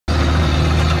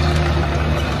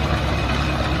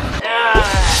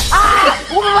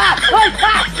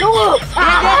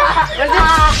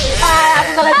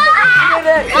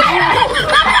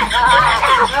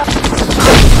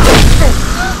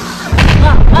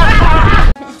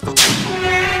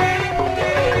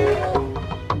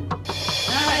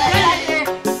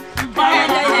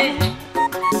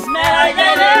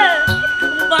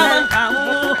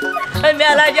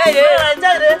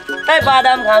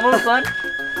বাদাম খামু কোন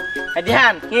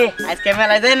ধ্যান কি আজকে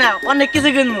মেলায় যাই না অনেক কিছু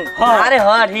কিনবো আরে হ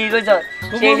ঠিক হইছ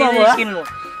সেই জিনিস কিনবো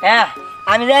হ্যাঁ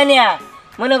আমি যাই না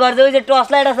মনে কর যে ওই যে টর্চ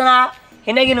লাইট আছে না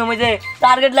হেনে কিনুম ওই যে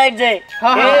টার্গেট লাইট যে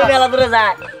মেলা দূরে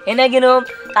যায় হেনে কিনুম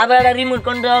তারপর একটা রিমোট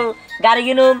কন্ট্রোল গাড়ি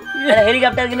কিনুম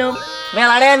হেলিকপ্টার কিনুম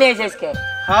মেলাটা নিয়ে এসে আজকে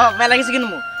হ্যাঁ মেলা কিছু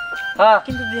কিনবো হ্যাঁ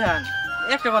কিন্তু ধ্যান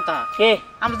একটা কথা কি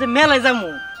আমরা যে মেলায় যাবো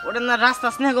ওটা না রাস্তা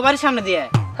স্নেহ বাড়ির সামনে দিয়ে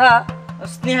হ্যাঁ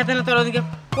স্নেহাতে না তোর ওদিকে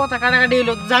কথা কাটাকাটি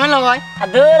হইলো ঝামেলা হয় আর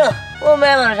ধর ও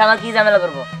মেয়ে মানুষ আমার কি ঝামেলা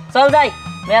করবো চল যাই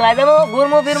মেলায় যাবো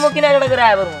ঘুরমু ফিরমু কেনাকাটা করে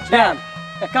আয় করবো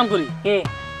এক কাম করি কি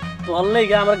তোর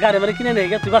লেগে আমার গাড়ি মারি কিনে নেই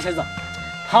তুই বাসায় যা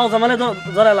খাও যা মানে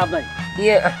ধরে লাভ নাই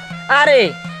ইয়ে আরে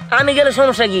আমি গেলে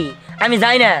সমস্যা কি আমি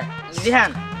যাই না ধ্যান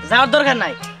যাওয়ার দরকার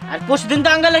নাই আর পরশুদিন তো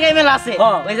আঙ্গাল লেগে মেলা আছে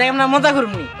ওই জায়গায় আমরা মজা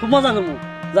করবনি খুব মজা করবো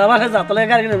যা বাসায় যা তাহলে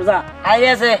গাড়ি কিনে যা আই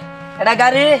আছে এটা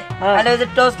গাড়ি আর ওই যে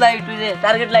টর্চ লাইট ওই যে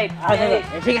টার্গেট লাইট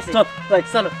ঠিক আছে চল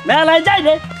চলো মেলায় যাই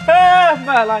রে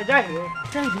মেলায় যাই রে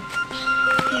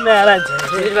মেলায়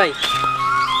যাই ভাই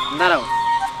দাঁড়াও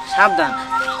সাবধান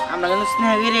আমরা কিন্তু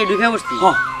স্নেহাগিরি ঢুকে বসছি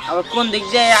আবার কোন দিক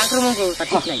দিয়ে আক্রমণ করবো তা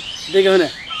ঠিক নাই দেখে হলে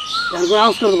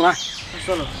আউজ করে দেবো না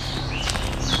চলো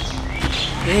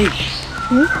এই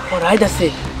রাইড আছে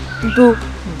কিন্তু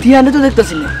দিয়ানে তো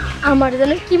দেখতেছি না আমার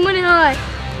যেন কি মনে হয়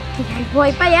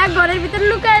ভয় পাইয়া ঘরের ভিতরে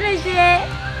লুকায় রয়েছে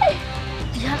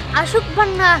দিহান আসুক বা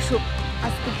না আসুক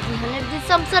আজকে দিহানের যে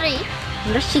সংসারেই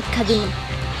আমরা শিক্ষা দিব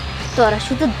তোরা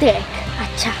শুধু দেখ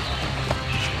আচ্ছা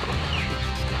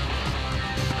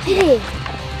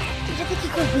এটাতে কি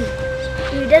করবি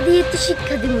এটা দিয়ে তো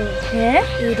শিক্ষা দিব হ্যাঁ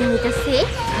এটা হইতেছে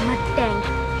আমার ট্যাঙ্ক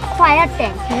ফায়ার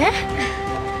ট্যাঙ্ক হ্যাঁ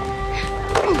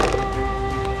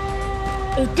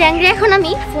এই ট্যাঙ্করে এখন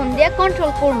আমি ফোন দিয়ে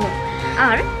কন্ট্রোল করবো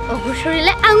আর ওর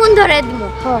শরীরে আগুন ধরে দিব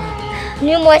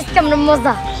নিউ ময়েস কেমন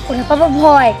মজা ওরা পাবো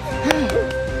ভয়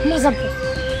মজা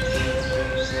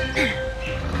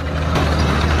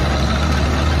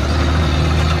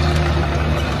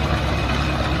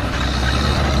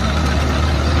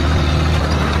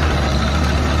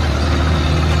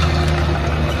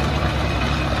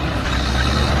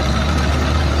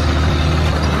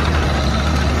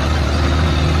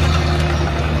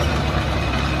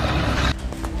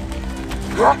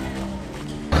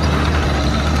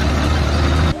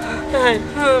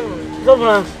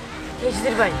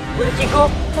ভাই কি গো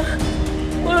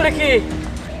কি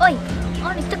ওই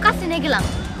অনেক তো কাছে নিয়ে গেলাম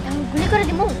এখন গুলি করে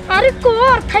দিব আরে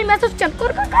কর খাই মাছ চল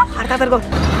কর কাকা আর তাড়াতাড়ি কর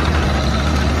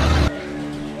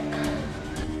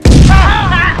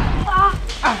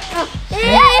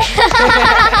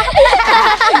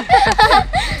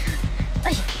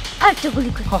আর তো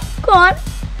গুলি কর কর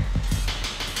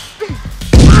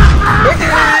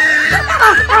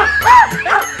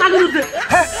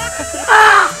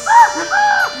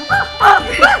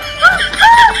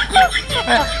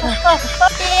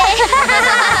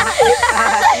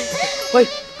ওই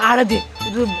আরে দে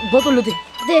বোতল দে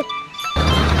দে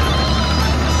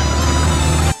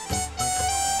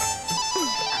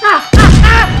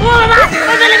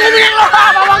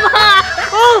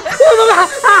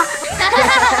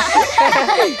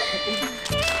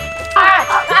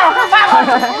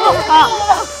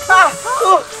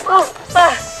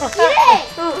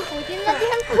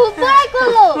খুব ভয়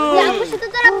করলো আমার সাথে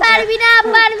তোরা পারবি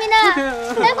না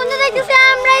এখন তো দেখতেছি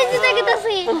আমরাই জিতে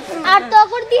গেছি আর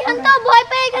তখন দিহান তো ভয়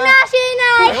পেয়ে এখানে আসেই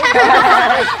নাই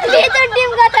ভিতর টিম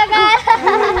কথা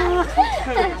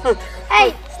এই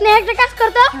স্নেহ একটা কাজ কর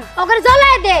তো ওকে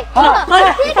জ্বলায় দে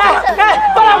ঠিক আছে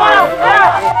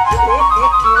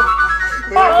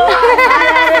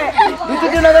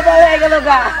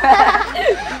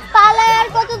পালায় আর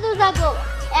কত দূর যাবো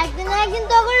একদিন না একদিন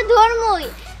তো ওকে ধর্মই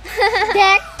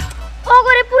দেখ ও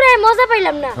করে পুরাই মজা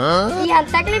পাইলাম না ইয়ার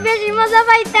থাকলে বেশি মজা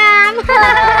পাইতাম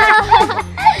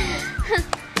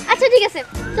আচ্ছা ঠিক আছে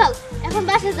চল এখন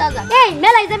বাসে যাওয়া যাক এই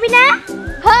মেলায় যাবি না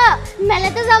হ্যাঁ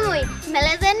মেলাতে যাবই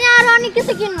মেলায় যাইনি আর অনেক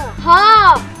কিছু কিনবো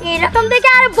হ্যাঁ এরকম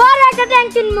দেখে আর বড় একটা ট্যাঙ্ক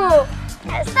কিনবো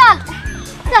চল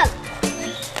চল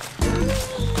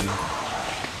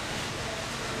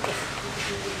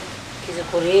কিছু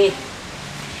করি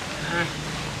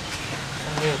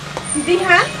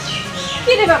দিহান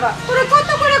কি রে বাবা তোরা কত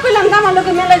করে কইলাম দামা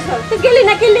লোকে মেলায় চল তুই গেলি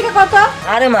না কিনলি কত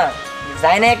আরে মা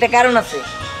যাই না একটা কারণ আছে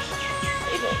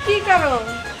কি কারণ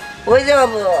ওই যে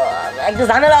একটা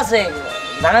ঝামেলা আছে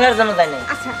ঝামেলার জন্য তাই নাই।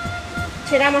 আচ্ছা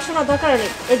সেটা আমার শোনা দরকার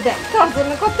নেই। এই দেখ তোর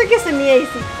জন্য কত কিছু নিয়ে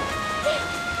আইছি।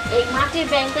 এই মাটির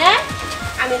ব্যাংকটা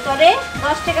আমি তোরে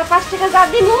 10 টাকা 5 টাকা যা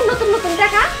দিব নতুন নতুন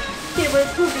টাকা তুই বলে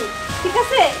তুই, ঠিক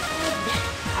আছে?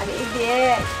 আর এই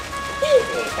দেখ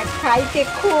এটা খাইতে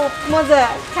খুব মজা,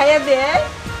 খাইয়া দে।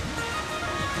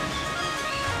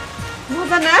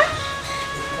 মজা না?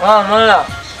 হ্যাঁ মজা।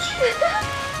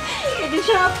 এটি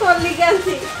সব তোর লিগে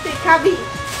আনছি, তুই খাবি,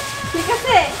 ঠিক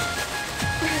আছে?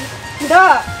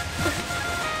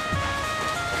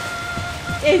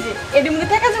 এই যে এটির মধ্যে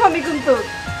টাকা জমা আমি কিন্তু।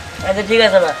 আচ্ছা ঠিক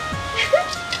আছে মা।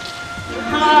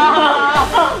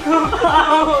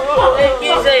 কি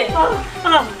হয়েছে?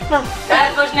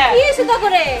 কি হয়েছে তো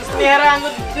করে? স্নেহার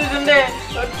আঙ্গুর দুজনে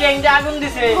ট্যাঙ্কে আগুন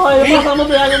দিছে।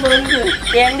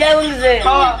 ট্যাঙ্কে আগুন দিছে?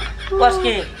 কস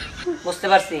কি? বুঝতে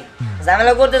পারছি,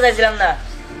 ঝামেলা করতে চাইছিলাম না,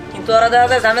 কিন্তু ওরা দেখা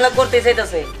যায় ঝামেলা করতে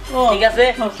চাইতেছে। ঠিক আছে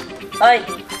ভাই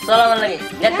চল আমার লাগে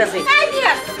দেখতেছি।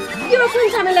 কোন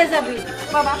ঝামেলায় যাবি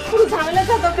বাবা? পুরো ঝামেলা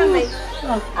যা দরকার নেই।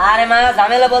 আরে মা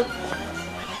ঝামেলা বল।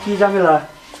 কি ঝামেলা?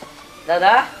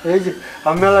 দাদা এই যে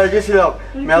আমি মেলায় গেছিলাম,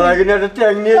 মেলায় গিয়ে একটা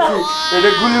ট্যাঙ্ক নিয়েছি, এটা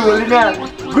গুলি বলি না,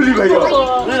 গুলি ভাইয়া।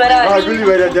 তুই ভাইরা গুলি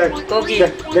ভাইয়া দেখ তো কি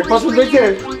দেখ পছন্দ হয়েছে?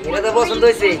 এটা তো পছন্দ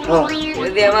হয়েছে, এটা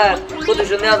দিয়ে আমার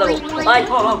প্রতিশোধ নেওয়া যাবো। ভাই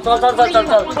চল চল চল চল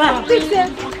চল।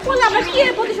 বলে আবার কি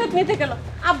এর প্রতিশোধ নিতে গেল?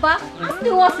 আব্বা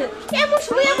আপনিও আছেন, এমন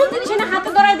সময় এমন জিনিস না হাতে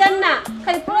ধরাই দেন না,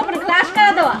 খালি পুরো ক্লাস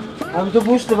করে দেওয়া। আমি তো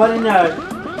বুঝতে পারি না,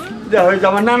 হয়েছে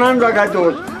আমার নানান জায়গায়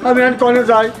দোষ। আমি এখন কনে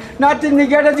যাই, নাতির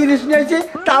দিকে একটা জিনিস নিয়েছি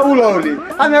তা উলাউলি,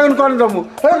 আমি এখন কনে যাবো?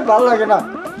 ভালো লাগে না।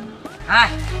 হ্যাঁ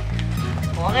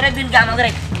ওদের একদিন কে আমাদের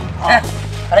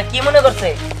আরে কি মনে করছে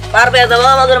পারবে যাবো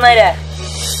আমাদের মাইরা?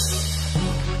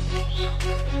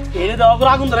 এরে দাও করে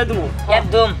আগুন ধরাই দেবো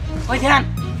একদম। ওই ধ্যান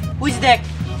ওই যে দেখ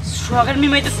সোহাগের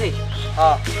মিমাইতেছে।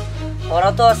 হ্যাঁ ওরা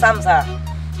তো সামসা,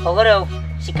 ওগরেও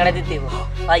শিক্ষাটা দিতে হইব।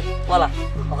 ভাই বলা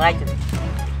ওকে আইতে দে।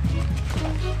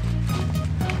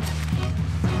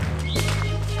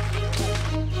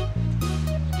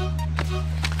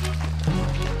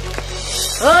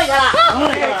 ওই শালা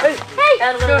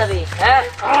কেন করে যাবি? হ্যাঁ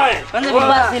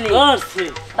বাসিলি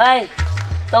এই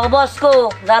তোকে বসকো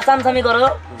যা চামচামি করো।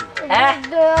 হ্যাঁ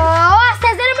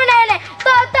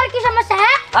তোর কি সমস্যা?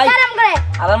 হ্যাঁ আরাম করে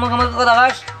আবার মুখে মুখে কথা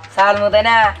কস সাল মতো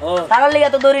না, সালার লিগা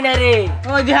তো দৌড়ি না রে।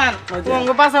 ওই ধ্যান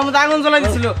তোমাকে পাশার মধ্যে আগুন জ্বলাই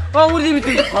দিছিল, ও উড়ে দিবি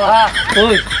তুই।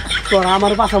 ওই তোরা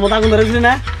আমার পাশার মতো আগুন ধরেছিলি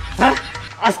না? হ্যাঁ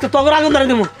আজকে তোর আগুন ধরে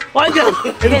দেবো। ওই যে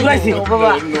ঘুরাইছি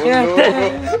বাবা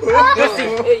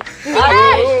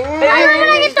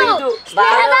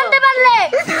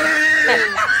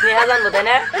স্নেহা জানবো তাই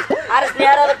না? আর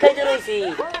স্নেহার অপেক্ষায় রয়েছি,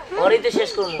 ওরই তো শেষ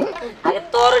করবো, আগে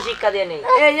তোর শিক্ষা দিয়ে নেই।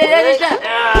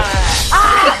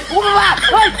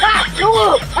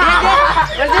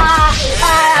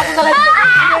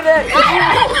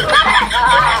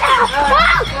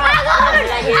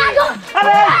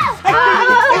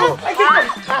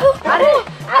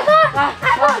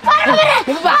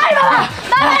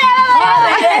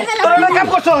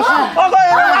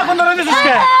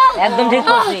 একদম ঠিক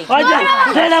করছি।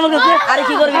 আরে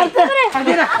কি করবি?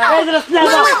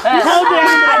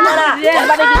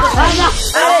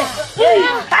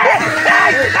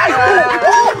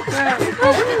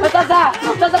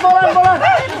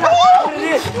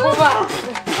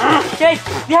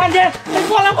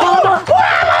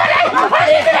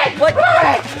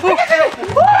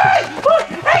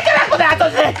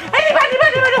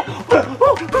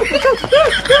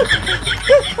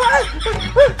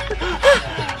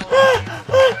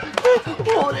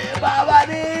 ওরে বাবা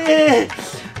রে,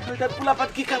 ওইটা পোলাপাত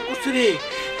কি কাম করছে রে?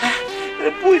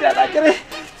 পুইরা না করে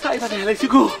সাইবানে হেলাইছি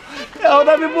গো। এখন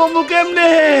আমি বমু কেমনে,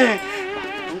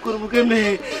 করবো কেমনে?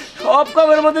 সব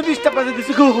কামের মধ্যে ডিস্টার্ব করে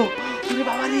দিছি গো। ওরে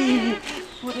বাবা রে,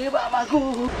 ওরে বাবা গো।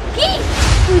 কি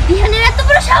তুই দিহানের এত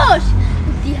বড় সাহস?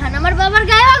 দিহান আমার বাবার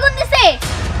গায়ে আগুন দিছে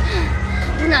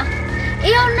না,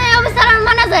 এই অন্যায় অবস্থা আর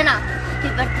মানা যায় না।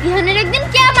 এবার দিহানের একদিন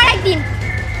কে আমার একদিন।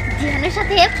 দিহানের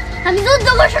সাথে আমি যুদ্ধ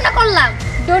ঘোষণা করলাম।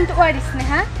 ডোন্ট ওয়ারি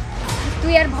স্নেহা,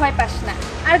 তুই আর ভয় পাস না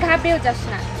আর ঘাবড়েও যাস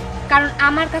না, কারণ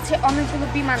আমার কাছে অনেকগুলো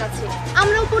বিমান আছে।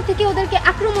 আমরা উপর থেকে ওদেরকে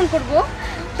আক্রমণ করব,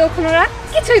 তখন ওরা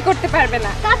কিছুই করতে পারবে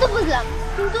না। তা তো বুঝলাম,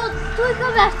 কিন্তু তুই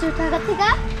কবে আসছিস ঢাকা থেকে?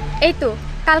 এই তো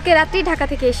কালকে রাতেই ঢাকা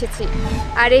থেকে এসেছি,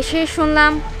 আর এসে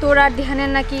শুনলাম তোর আর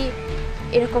দিহানের নাকি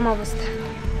এরকম অবস্থা।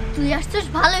 তুই আসছিস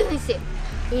ভালোই হয়েছে,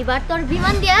 এবার তোর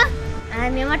বিমান দিয়া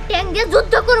আমি আমার ট্যাঙ্ক দিয়ে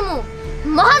যুদ্ধ করবো,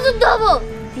 মহাযুদ্ধ হবো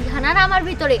দিহান আর আমার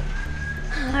ভিতরে।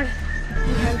 আর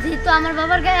দিহান যেহেতু আমার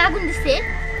বাবার গায়ে আগুন দিছে,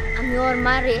 আমি ওর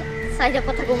মারে সাইডে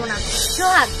কথা কমো না।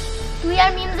 সোহাগ তুই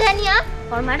আর মিমজানিয়া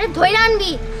ওর মারে ধইরা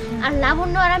আনবি, আর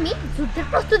লাবণ্য আর আমি যুদ্ধের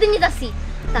প্রস্তুতি নিতেছি।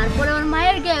 তারপরে ওর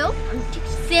মায়ের গায়েও আমি ঠিক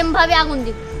সেম ভাবে আগুন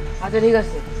দিব। আচ্ছা ঠিক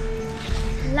আছে।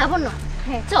 লাবণ্য,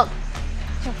 হ্যাঁ চল।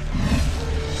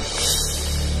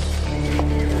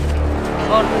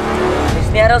 শোন,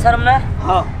 স্নেহারও ছাড়ুম না,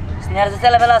 হ্যাঁ স্নেহার যে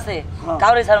ছেলেবেলা আছে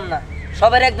কাউরে ছাড়ুম না,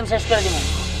 সবাই একদম শেষ করে দিব।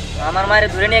 আমার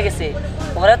মায়ের ধরে নিয়ে গেছে,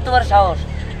 ওরা তোমার সাহস,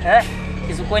 হ্যাঁ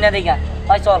কিছু কই না দেখা।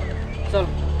 হয় চল চল।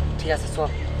 ঠিক আছে চল।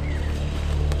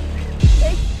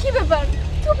 কি ব্যাপার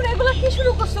তোমরা এগুলো কি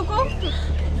শুরু করছো গো?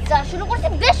 যা শুরু করছি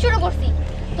বেশ শুরু করছি।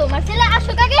 তোমার ছেলে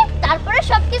আসুক আগে, তারপরে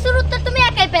সবকিছুর উত্তর তুমি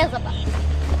একাই পেয়ে যাবা।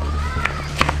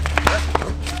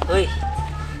 ওই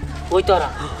ওই তোরা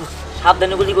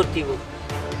সাবধানে গুলি করতে দিব।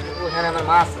 ওখানে আমার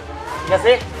মা আছে, ঠিক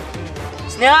আছে?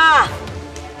 স্নেহা,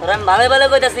 তোরা আমি ভালো ভালো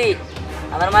কইতাছি,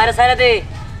 আমার মায়ের সাইডে দে,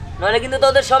 নইলে কিন্তু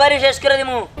তোদের সবারই শেষ করে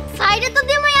দিমু। সাইডে তো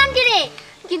দিমই আন্টি রে,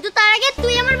 কিন্তু তার আগে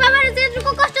তুই আমার বাবার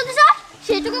যেটুকু কষ্ট দিছ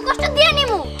সেটুকু কষ্ট দিয়ে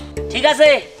নিমু। ঠিক আছে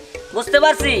বুঝতে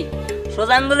পারছি,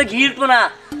 সোজা আঙ্গুলে ঘি উঠবো না,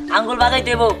 আঙ্গুল বাগাই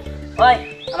দেবো। ওই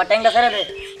আমার ট্যাংটা ছেড়ে দে।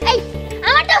 এই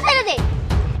আমারটাও ছেড়ে দে।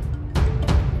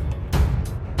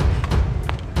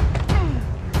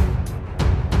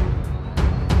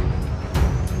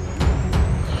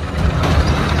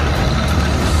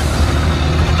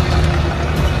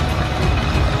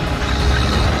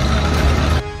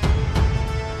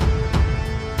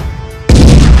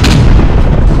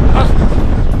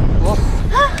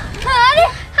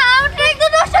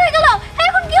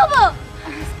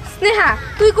 স্নেহা,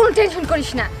 তুই কোনো টেনশন করিস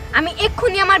না, আমি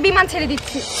এক্ষুনি আমার বিমান ছেড়ে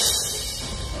দিচ্ছি।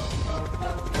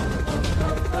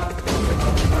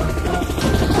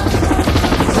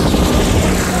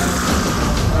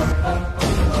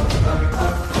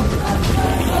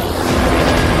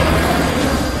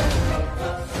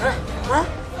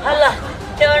 আল্লাহ,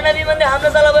 এবার না বিমান দিয়ে হামলা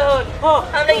চালাবো এখন,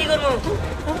 আমরা কি করবো?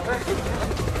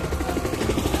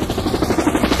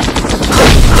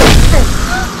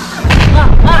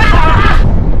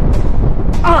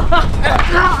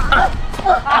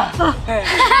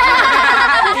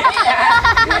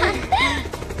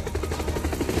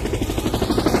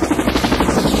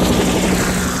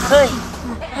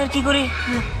 কি করি?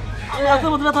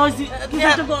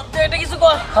 একটা কিছু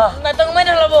কর, না তোকে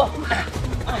মেরে ফেলাবো।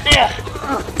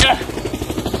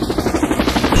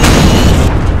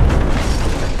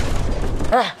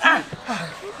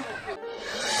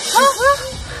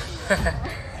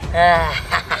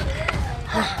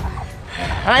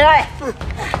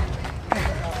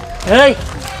 এই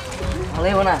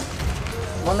ভালোই না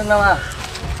বন্ধু নামা।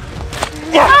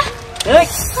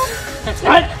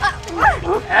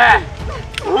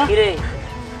 কিরে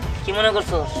কি মনে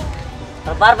করছো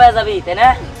বার পায়ে যাবি তাই না?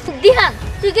 দিহান,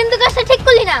 তুই কিন্তু কাজটা ঠিক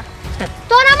করলি না।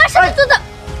 তোর আমার সাথে তুই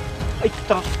এই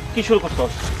তোরা কি শুরু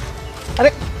করছস? আরে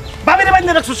বাবিরে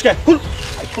বাইন্ধে রাখছস কে? খুল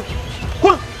খুল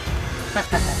খুল।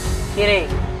 কিরে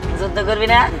যুদ্ধ করবি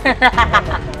না?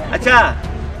 আচ্ছা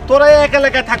তোরা এক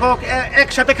এলাকায় থাকো,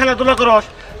 একসাথে খেলাধুলা করস,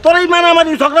 তোরা এই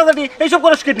মারামারি ঝগড়াঝাটি এইসব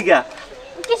করস কে টিকা?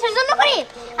 কিসের জন্য করি?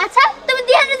 আচ্ছা তুমি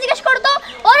দিহানকে জিজ্ঞেস করো তো,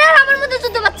 ওরা আর আমার মধ্যে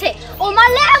যুদ্ধ পাচ্ছে, ও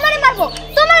মারলে আমারই মারবো,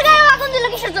 তোমার গায়ে আগুন দিল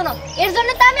কিসের জন্য? এর জন্য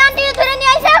তো আমি আন্টিকে ধরে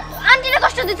নিয়ে আইছি, আন্টিরে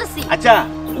কষ্ট দিতেছি। আচ্ছা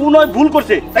ও নয় ভুল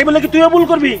করছে, তাই বলে কি তুইও ভুল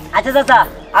করবি? আচ্ছা চাচা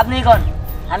আপনি কোন,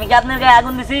 আমি কি আপনার গায়ে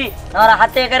আগুন দিছি না ওরা হাত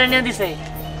থেকে কেড়ে নিয়ে দিছে?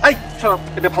 এই সব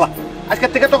এটা ফালা,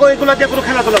 আজকের থেকে তোকে এগুলো দিয়ে কোনো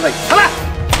খেলাধুলা নাই। ফালা।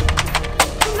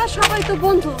 তোমরা সবাই তো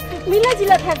বন্ধু,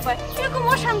 মিলাজিলা থাকবা, এরকম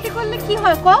অশান্তি করলে কি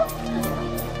হয় কও?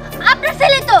 আপনার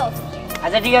ছেলে তো।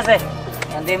 আচ্ছা ঠিক আছে,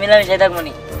 তুই মিলামিশাই থাকবো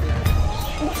নি।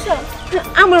 বুঝছো,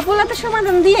 আমার বলা তো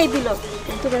সমাধান দিয়েই দিল।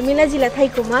 তোমরা মিলাজিলা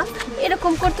থাইকো মা,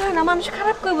 এরকম করতে হয় না, মানুষ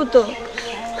খারাপ করবো তো।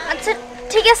 আচ্ছা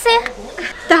ঠিক আছে,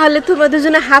 তাহলে তোমরা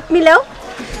দুজনে হাত মিলাও।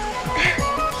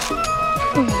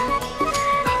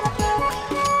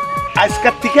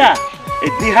 আজকের থেকে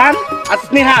এই দিহান আর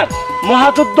স্নেহার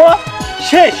মহাযুদ্ধ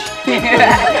শেষ।